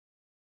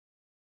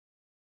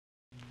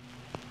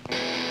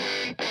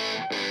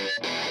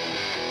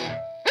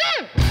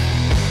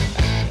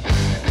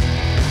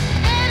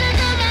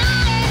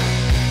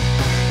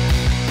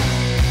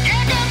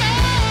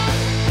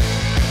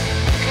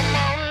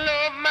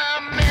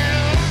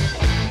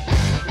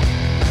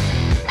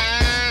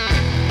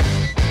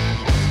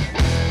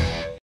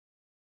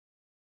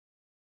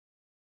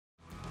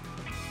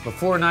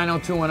Before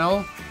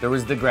 90210, there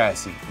was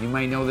Degrassi. You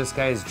might know this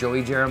guy as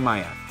Joey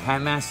Jeremiah.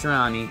 Pat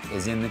Mastroianni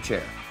is in the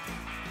chair.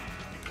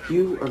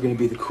 You are going to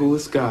be the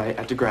coolest guy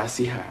at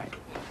Degrassi High.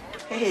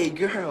 Hey,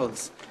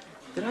 girls.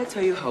 Did I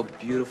tell you how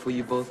beautiful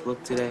you both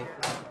look today?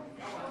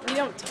 We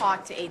don't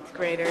talk to 8th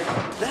graders.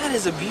 That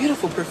is a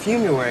beautiful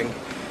perfume you're wearing.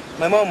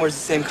 My mom wears the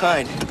same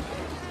kind.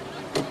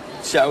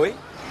 Shall we?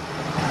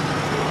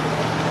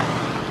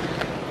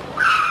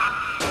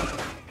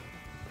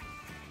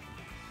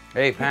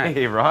 Hey, Pat.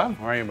 Hey, Rob.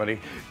 How are you, buddy?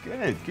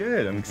 Good,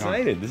 good. I'm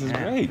excited. This is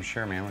great. For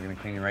sure, man. We're going to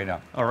clean you right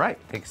up. All right.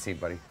 Take a seat,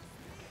 buddy.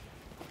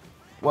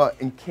 Well,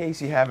 in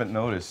case you haven't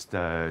noticed,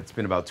 it's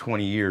been about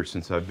 20 years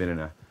since I've been in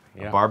a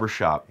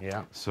barbershop.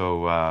 Yeah.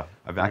 So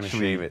I've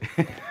actually,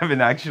 I've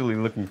been actually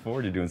looking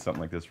forward to doing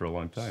something like this for a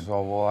long time.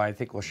 So, well, I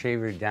think we'll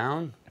shave you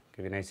down,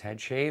 give you a nice head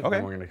shave. Okay.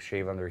 And we're going to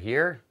shave under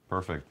here.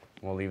 Perfect.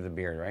 We'll leave the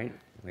beard, right?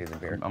 Leave the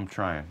beard. I'm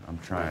trying.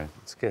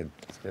 It's good.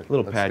 It's good. A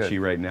little Looks patchy good.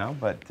 right now,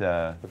 but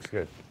Looks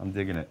good. I'm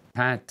digging it.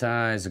 Pat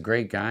is a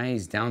great guy.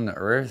 He's down to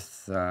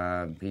earth.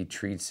 He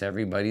treats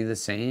everybody the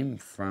same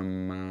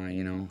from,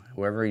 you know,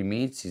 whoever he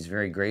meets. He's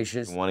very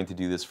gracious. Been wanting to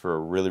do this for a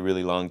really,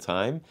 really long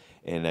time,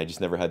 and I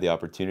just never had the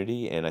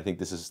opportunity, and I think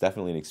this is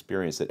definitely an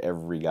experience that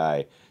every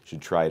guy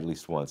should try at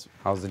least once.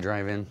 How's the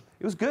drive-in?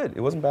 It was good. It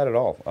wasn't bad at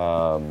all.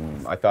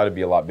 I thought it'd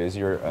be a lot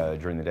busier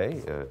during the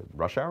day,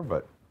 rush hour,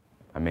 but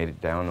I made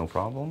it down no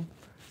problem.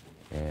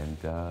 And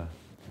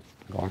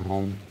Going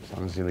home, as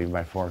long as you leave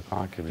by 4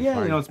 o'clock, you'll be yeah,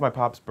 fine. you know, it's my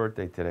pop's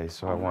birthday today,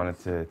 so I wanted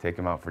to take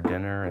him out for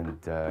dinner. And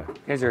You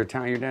guys are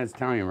Italian. Your dad's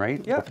Italian,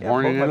 right? yeah,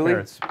 Born in Italy?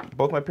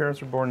 Both my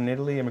parents were born in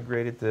Italy,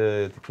 immigrated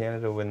to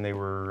Canada when they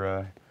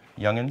were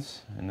youngins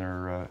in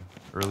their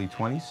early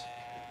 20s.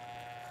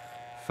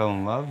 Fell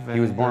in love. He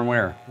was and, born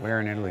where? Where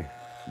in Italy?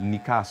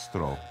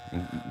 Nicastro,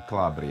 in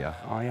Calabria.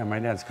 Oh, yeah, my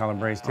dad's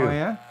Calabrese, too. Oh,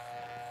 yeah?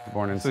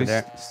 Born in So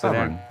he's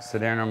stubborn.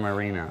 Salerno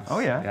Marina. Oh,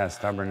 yeah? Yeah,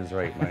 stubborn is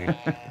right, buddy.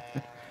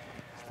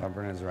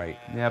 Stubborn is right.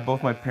 Yeah,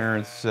 both my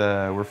parents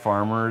were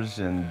farmers,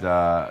 and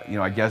you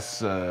know, I guess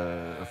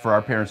for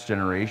our parents'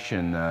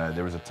 generation,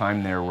 there was a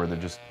time there where there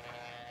just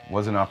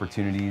wasn't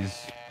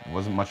opportunities,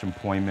 wasn't much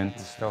employment.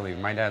 Still leave.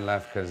 My dad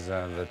left because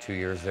the 2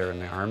 years there in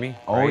the army.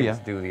 Oh, right? yeah.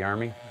 To do the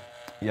army.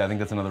 Yeah, I think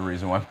that's another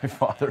reason why my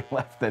father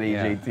left at age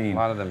 18. A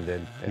lot of them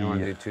did. They didn't want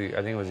to do 2.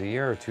 I think it was a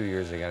year or 2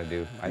 years they got to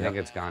do. I think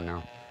it's gone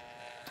now.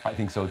 I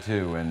think so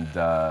too, and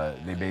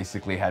they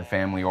basically had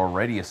family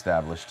already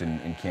established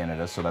in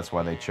Canada, so that's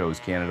why they chose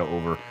Canada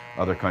over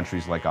other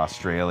countries like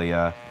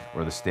Australia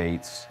or the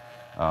States.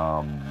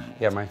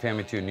 Yeah, my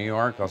family too. New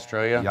York,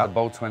 Australia. Yep. The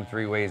boats went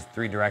 3 ways,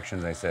 3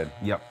 directions, I said.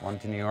 Yep. One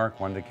to New York,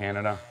 one to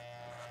Canada,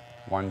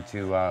 one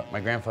to...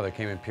 my grandfather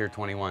came in Pier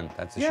 21.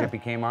 That's the ship he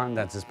came on.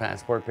 That's his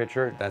passport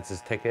picture. That's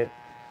his ticket.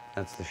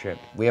 That's the ship.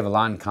 We have a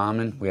lot in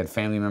common. We had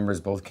family members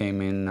both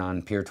came in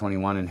on Pier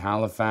 21 in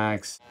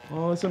Halifax.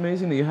 Oh, it's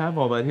amazing that you have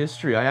all that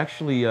history. I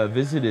actually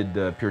visited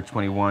Pier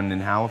 21 in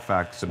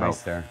Halifax about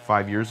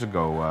 5 years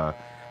ago.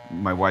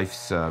 My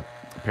wife's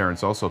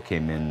parents also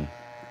came in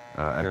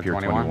at Pier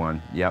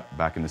 21. Yep,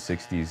 back in the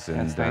 60s. And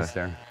That's nice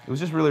there. It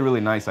was just really,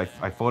 really nice. I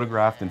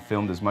photographed and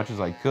filmed as much as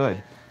I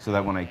could so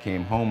that when I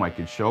came home, I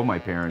could show my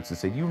parents and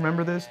say, do you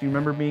remember this? Do you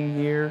remember being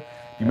here?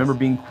 Do you remember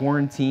being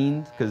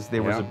quarantined? Because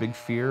there was a big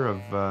fear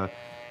of,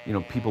 you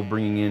know, people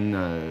bringing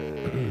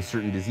in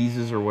certain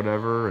diseases or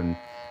whatever. And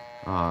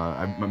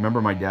I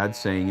remember my dad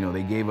saying, you know,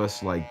 they gave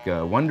us like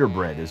Wonder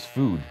Bread as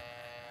food.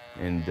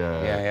 And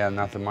yeah,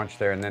 nothing much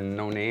there. And then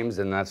no names,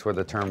 and that's where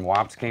the term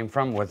wops came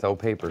from, without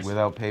papers.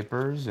 Without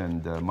papers,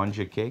 and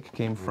munja cake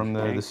came from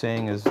the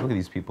saying is, look at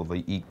these people,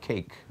 they eat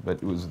cake, but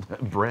it was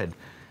bread.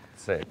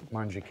 That's it,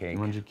 munja cake.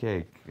 Munja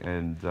cake.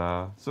 And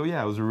so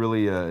yeah, it was a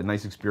really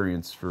nice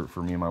experience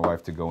for me and my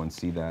wife to go and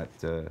see that.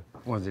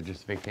 Was it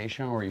just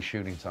vacation, or were you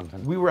shooting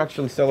something? We were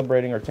actually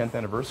celebrating our 10th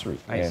anniversary.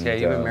 Nice. And, yeah,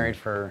 you've been married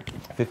for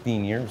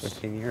 15 years.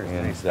 15 years.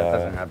 And, nice. That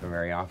doesn't happen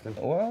very often.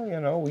 Well, you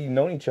know, we've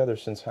known each other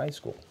since high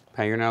school.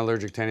 Hey, you're not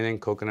allergic to anything?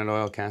 Coconut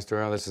oil,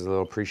 castor oil. This is a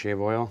little pre-shave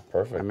oil.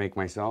 Perfect. I make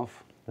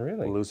myself.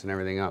 Really? Loosen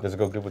everything up. Does it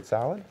go good with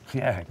salad?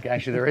 Yeah,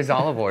 actually there is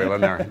olive oil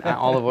in there.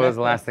 Olive oil is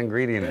the last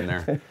ingredient in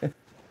there.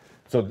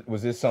 So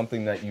was this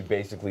something that you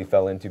basically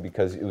fell into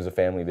because it was a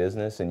family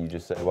business and you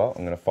just said, well,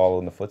 I'm going to follow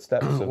in the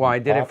footsteps of Well, I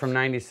did it Pops? from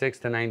 96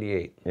 to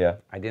 98. Yeah.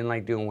 I didn't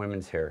like doing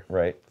women's hair.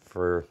 Right.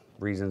 For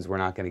reasons we're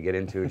not going to get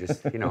into.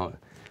 Just, you know,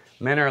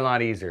 men are a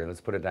lot easier,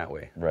 let's put it that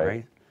way.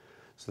 Right.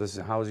 So this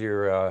is, how's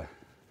your...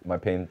 My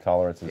pain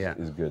tolerance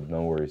is good,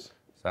 no worries.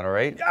 Is that all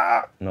right?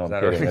 Yeah! No, I'm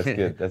kidding,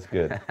 that's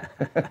good,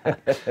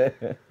 that's good.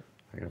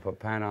 We're going to put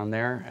pan on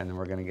there, and then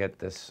we're going to get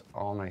this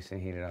all nice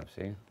and heated up,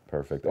 see?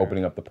 Perfect. There.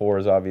 Opening up the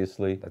pores,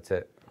 obviously. That's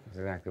it. That's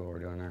exactly what we're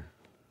doing there.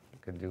 You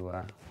could do,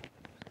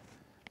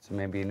 so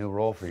maybe a new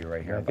role for you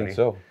right here, I buddy. think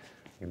so.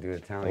 You can do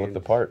Italian. I look the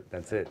part.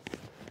 That's it.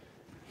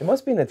 It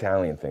must be an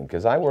Italian thing,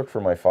 because I worked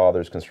for my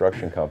father's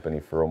construction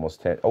company for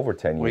almost over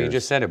 10 years. Well, you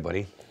just said it,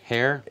 buddy.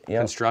 Hair,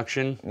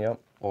 construction,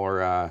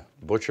 or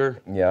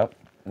butcher. Yep.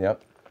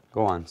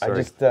 Go on, sorry. I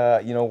just,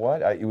 you know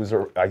what?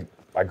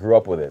 I grew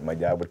up with it. My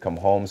dad would come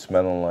home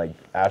smelling like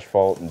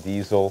asphalt and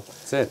diesel.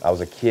 That's it. I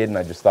was a kid, and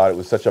I just thought it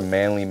was such a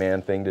manly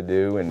man thing to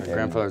do. And My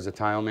grandfather's a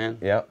tile man.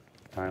 Yeah.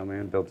 Tile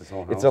man, built his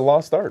whole house. It's a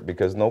lost art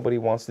because nobody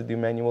wants to do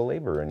manual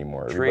labor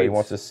anymore. Everybody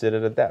wants to sit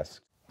at a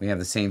desk. We have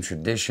the same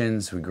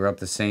traditions. We grew up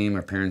the same.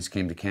 Our parents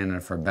came to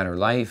Canada for a better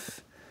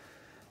life.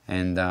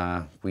 And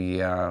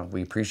we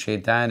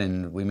appreciate that,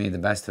 and we made the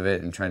best of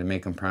it and try to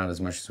make them proud as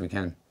much as we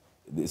can.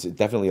 It's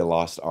definitely a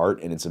lost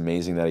art, and it's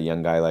amazing that a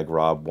young guy like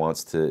Rob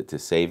wants to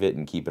save it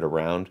and keep it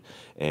around,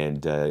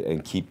 and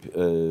keep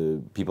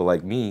people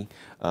like me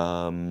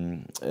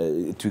to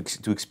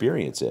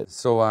experience it.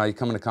 So you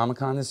coming to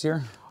Comic-Con this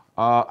year?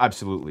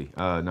 Absolutely.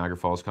 Niagara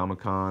Falls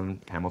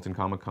Comic-Con, Hamilton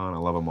Comic-Con. I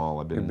love them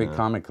all. You're a big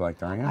comic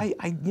collector, aren't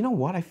you? You know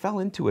what? I fell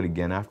into it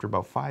again after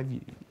about 5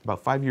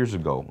 years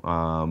ago.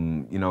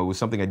 You know, it was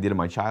something I did in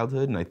my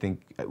childhood, and I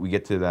think we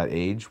get to that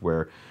age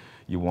where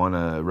you want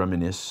to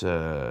reminisce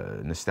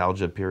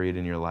nostalgia period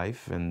in your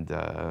life, and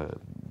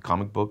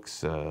comic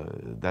books,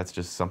 that's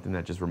just something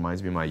that just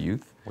reminds me of my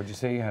youth. Would you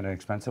say you had an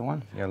expensive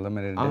one? You had a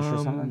limited edition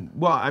or something?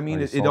 Well, I mean,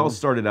 it all sold?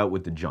 started out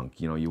with the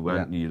junk. You know, you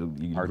went, you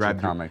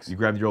grabbed comics. you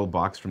grabbed your old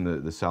box from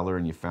the cellar,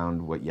 and you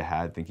found what you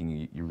had, thinking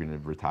you were going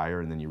to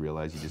retire, and then you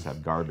realize you just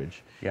have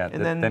garbage. Yeah,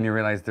 and then you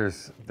realize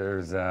there's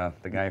the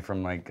guy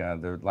from like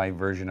the live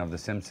version of the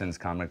Simpsons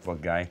comic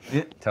book guy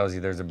tells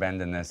you there's a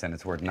bend in this and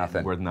it's worth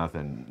nothing. Worth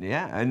nothing.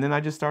 Yeah, and then I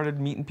just started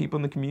meeting people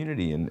in the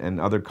community and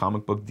other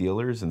comic book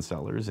dealers and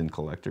sellers and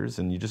collectors,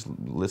 and you just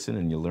listen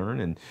and you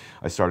learn. And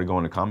I started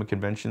going to comic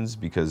conventions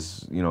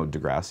because, you know,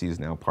 Degrassi is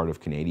now part of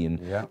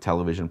Canadian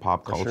television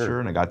pop culture,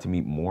 and I got to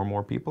meet more and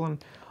more people,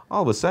 and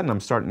all of a sudden I'm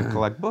starting to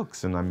collect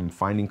books, and I'm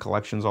finding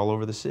collections all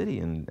over the city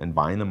and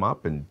buying them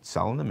up and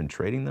selling them and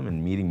trading them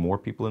and meeting more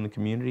people in the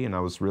community, and I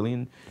was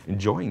really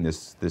enjoying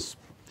these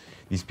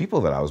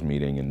people that I was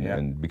meeting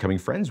and becoming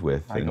friends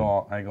with. I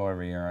go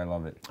every year. I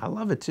love it. I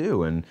love it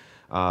too, and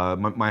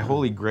my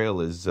holy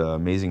grail is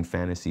Amazing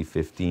Fantasy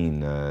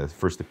 15,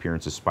 first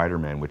appearance of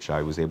Spider-Man, which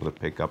I was able to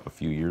pick up a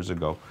few years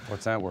ago.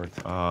 What's that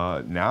worth?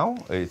 Now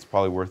it's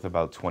probably worth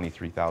about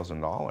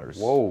 $23,000.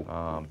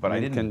 Whoa! But I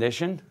didn't.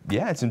 Condition?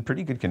 Yeah, it's in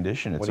pretty good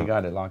condition. What do you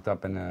got? It locked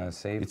up in a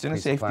safe? It's in a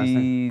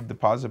safety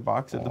deposit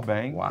box at the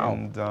bank. Wow!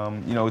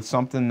 And you know, it's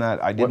something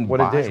that I didn't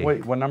buy.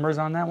 What number is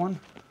on that one?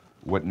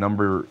 What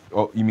number?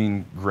 Oh, you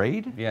mean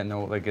grade? Yeah,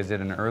 no, like, is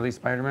it an early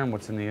Spider-Man?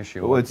 What's in the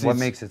issue? Well, what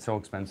makes it so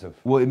expensive?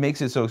 Well, it makes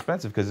it so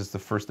expensive because it's the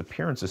first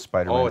appearance of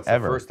Spider-Man ever. Oh, it's the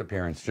first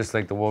appearance, just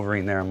like the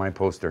Wolverine there on my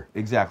poster.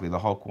 Exactly, the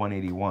Hulk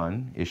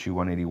 181, issue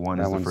 181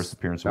 is the first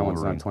appearance of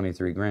Wolverine. That one's not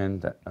 23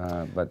 grand,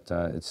 but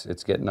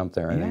it's getting up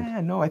there, I think. Yeah,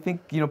 no, I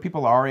think, you know,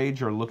 people our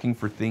age are looking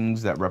for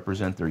things that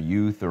represent their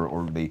youth,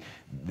 or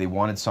they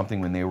wanted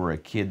something when they were a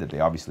kid that they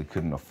obviously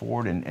couldn't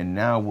afford, and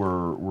now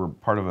we're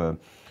part of a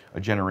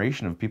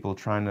generation of people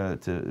trying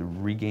to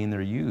regain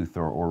their youth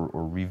or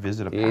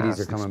revisit a past experience.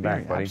 The 80s are coming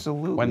back, buddy.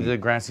 Absolutely. When did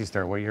Degrassi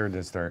start? What year did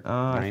it start?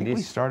 90s? I think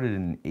we started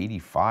in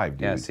 '85,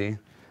 dude. Yeah, see?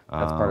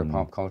 That's part of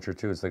pop culture,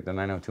 too. It's like the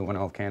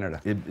 90210 of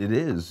Canada. It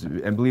is.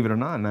 And believe it or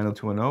not,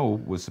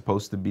 90210 was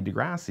supposed to be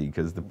Degrassi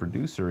because the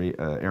producer,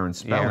 Aaron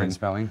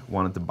Spelling,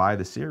 wanted to buy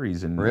the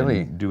series and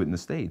do it in the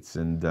States.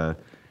 And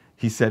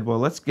he said, well,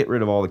 let's get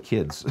rid of all the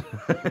kids.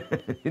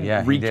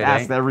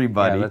 Recast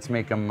everybody. Yeah, let's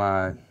make them...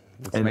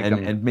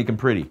 and make them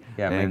pretty.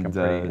 Yeah, make them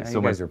pretty. Yeah, so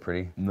you guys are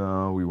pretty.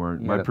 No, we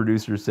weren't. My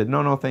producer said,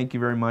 no, thank you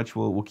very much.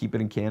 We'll keep it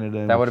in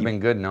Canada. That would have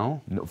been good,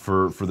 no? No,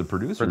 for the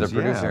producers. For the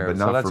producer, but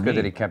not so that's for good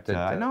me. that he kept it.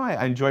 No,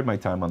 I enjoyed my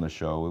time on the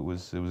show. It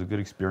was a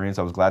good experience.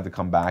 I was glad to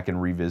come back and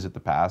revisit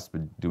the past,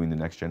 but doing the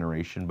next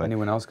generation. But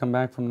anyone else come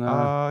back from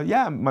the?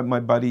 Yeah,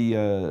 my buddy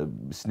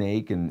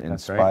Snake and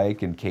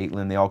Spike and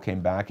Caitlin, they all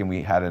came back, and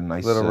we had a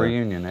nice little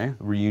reunion, eh?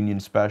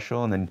 Reunion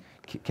special, and then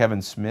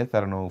Kevin Smith, I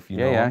don't know if you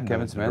know him. Yeah,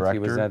 Kevin Smith. Director. He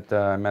was at,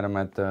 I met him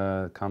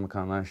at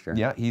Comic-Con last year.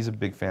 Yeah, he's a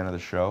big fan of the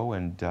show,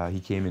 and he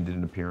came and did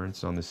an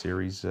appearance on the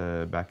series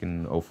back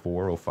in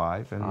 04,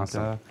 05. And,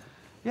 awesome.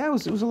 Yeah, it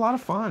was a lot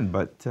of fun,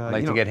 but... I'd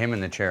like to get him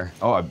in the chair.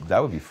 Oh,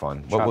 that would be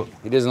fun.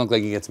 He doesn't look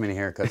like he gets many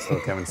haircuts, though,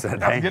 Kevin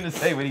said. I was going to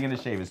say, what are you going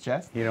to shave, his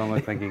chest? He don't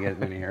look like he gets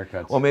many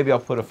haircuts. Well, maybe I'll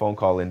put a phone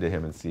call into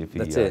him and see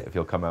if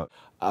he'll come out.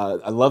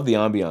 I love the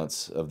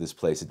ambiance of this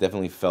place. It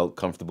definitely felt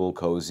comfortable,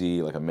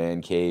 cozy, like a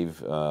man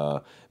cave,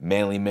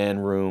 manly man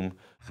room.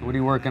 So what are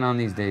you working on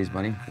these days,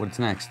 buddy? What's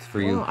next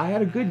for you? Well, I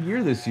had a good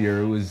year this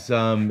year. It was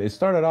it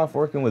started off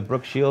working with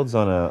Brooke Shields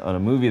on a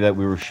movie that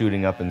we were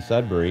shooting up in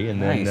Sudbury,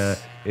 and then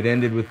it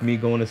ended with me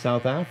going to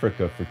South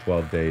Africa for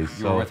 12 days.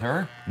 You were with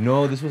her?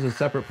 No, this was a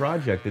separate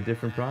project, a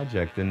different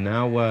project, and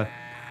now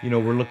you know,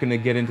 we're looking to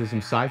get into some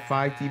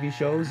sci-fi TV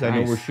shows. I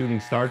know we're shooting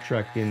Star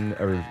Trek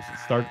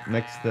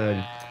next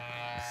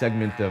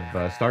segment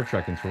of Star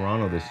Trek in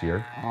Toronto this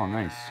year. Oh,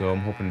 nice. So I'm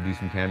hoping to do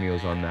some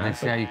cameos on that. I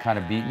see how you caught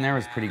a beating there. It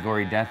was pretty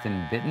gory death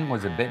in Bitten.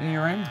 Was it Bitten you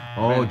were in?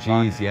 Oh,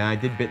 geez, yeah. I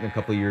did Bitten a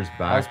couple of years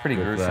back. That was pretty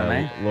gruesome,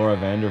 eh? Laura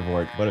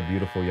Vandervoort. What a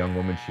beautiful young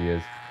woman she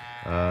is.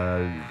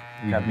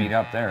 Got beat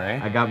up there, eh?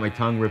 I got my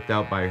tongue ripped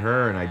out by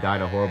her, and I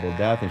died a horrible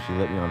death, and she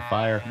lit me on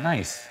fire.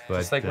 Nice. But,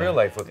 just like real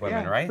life with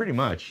women, yeah, right? Pretty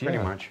much. Pretty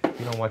yeah. much.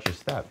 You don't watch your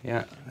step.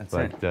 Yeah, that's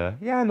But it.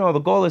 yeah, no, the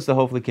goal is to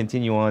hopefully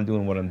continue on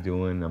doing what I'm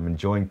doing. I'm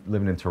enjoying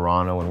living in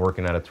Toronto and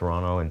working out of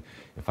Toronto, and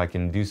if I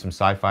can do some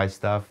sci-fi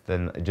stuff,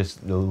 then it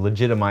just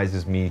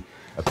legitimizes me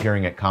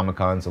appearing at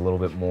Comic-Cons a little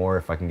bit more.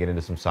 If I can get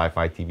into some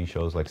sci-fi TV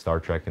shows like Star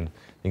Trek and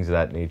things of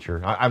that nature,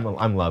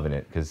 I'm loving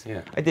it, because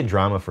I did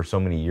drama for so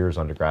many years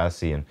on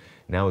Degrassi, and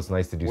now it's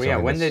nice to do something. Yeah,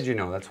 when did you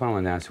know? That's what I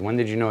wanted to ask you. When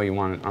did you know you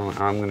wanted?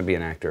 I'm going to be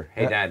an actor.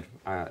 Hey, Dad.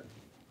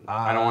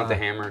 I don't want the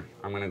hammer.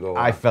 I'm gonna go.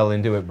 I fell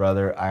into it,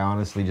 brother. I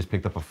honestly just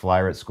picked up a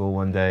flyer at school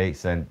one day.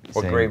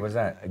 What grade was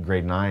that?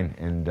 Grade 9,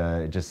 and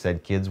it just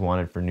said kids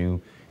wanted for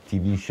new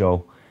TV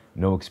show,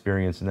 no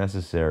experience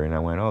necessary. And I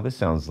went, oh, this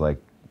sounds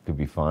like could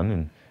be fun,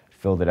 and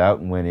filled it out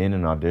and went in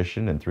and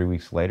auditioned. And 3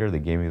 weeks later, they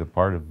gave me the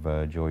part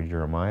of Joey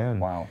Jeremiah.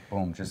 And wow,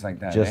 boom, just like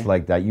that. Just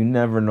like that. You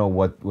never know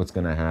what's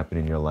gonna happen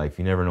in your life.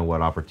 You never know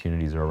what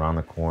opportunities are around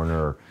the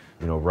corner.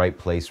 Or, right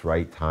place,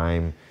 right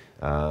time.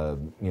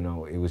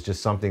 It was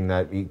just something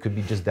that it could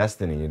be just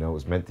destiny, it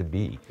was meant to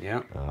be.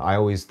 Yeah. I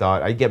always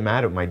thought, I'd get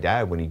mad at my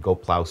dad when he'd go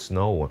plow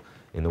snow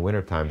in the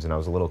winter times, and I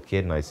was a little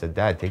kid, and I said,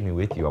 Dad, take me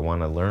with you. I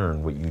want to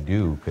learn what you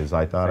do, because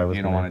I thought I was.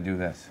 You don't want to do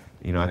this.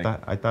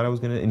 I thought I was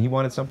gonna, and he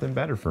wanted something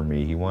better for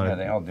me. He wanted. Yeah,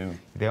 they all do.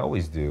 They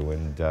always do,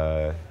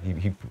 and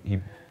he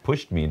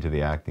pushed me into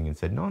the acting and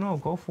said, no,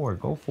 go for it,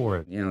 go for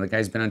it. The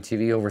guy's been on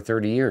TV over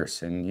 30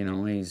 years, and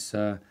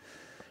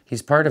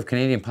he's part of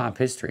Canadian pop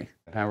history.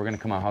 Pat, we're gonna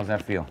come out. How's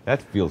that feel?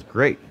 That feels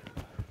great.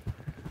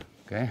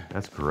 Okay.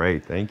 That's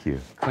great. Thank you.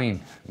 Clean.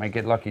 Might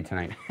get lucky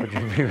tonight, but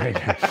you'll be right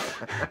there.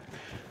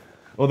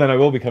 Well, then I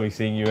will be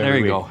seeing you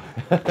every week.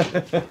 There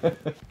you go.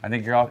 I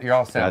think you're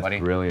all set, buddy.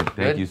 That's brilliant.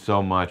 Thank you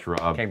so much,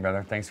 Rob. Okay,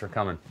 brother. Thanks for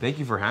coming. Thank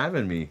you for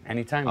having me.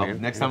 Anytime,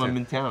 man. Next time I'm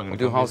in town, we'll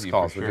do house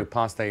calls. We'll do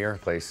pasta at your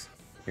place.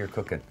 You're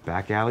cooking.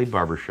 Back alley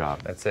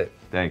barbershop. That's it.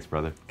 Thanks,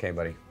 brother. Okay,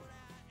 buddy.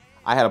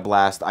 I had a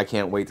blast. I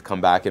can't wait to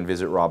come back and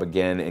visit Rob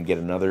again and get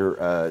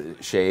another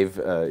shave.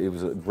 It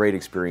was a great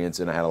experience,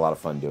 and I had a lot of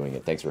fun doing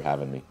it. Thanks for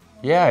having me.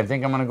 Yeah, I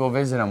think I'm gonna go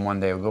visit him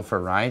one day. We'll go for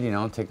a ride,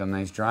 take a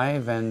nice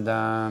drive, and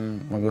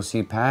we'll go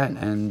see Pat,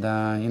 and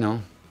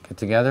get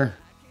together,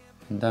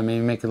 and maybe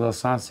make a little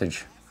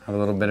sausage, have a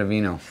little bit of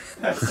vino.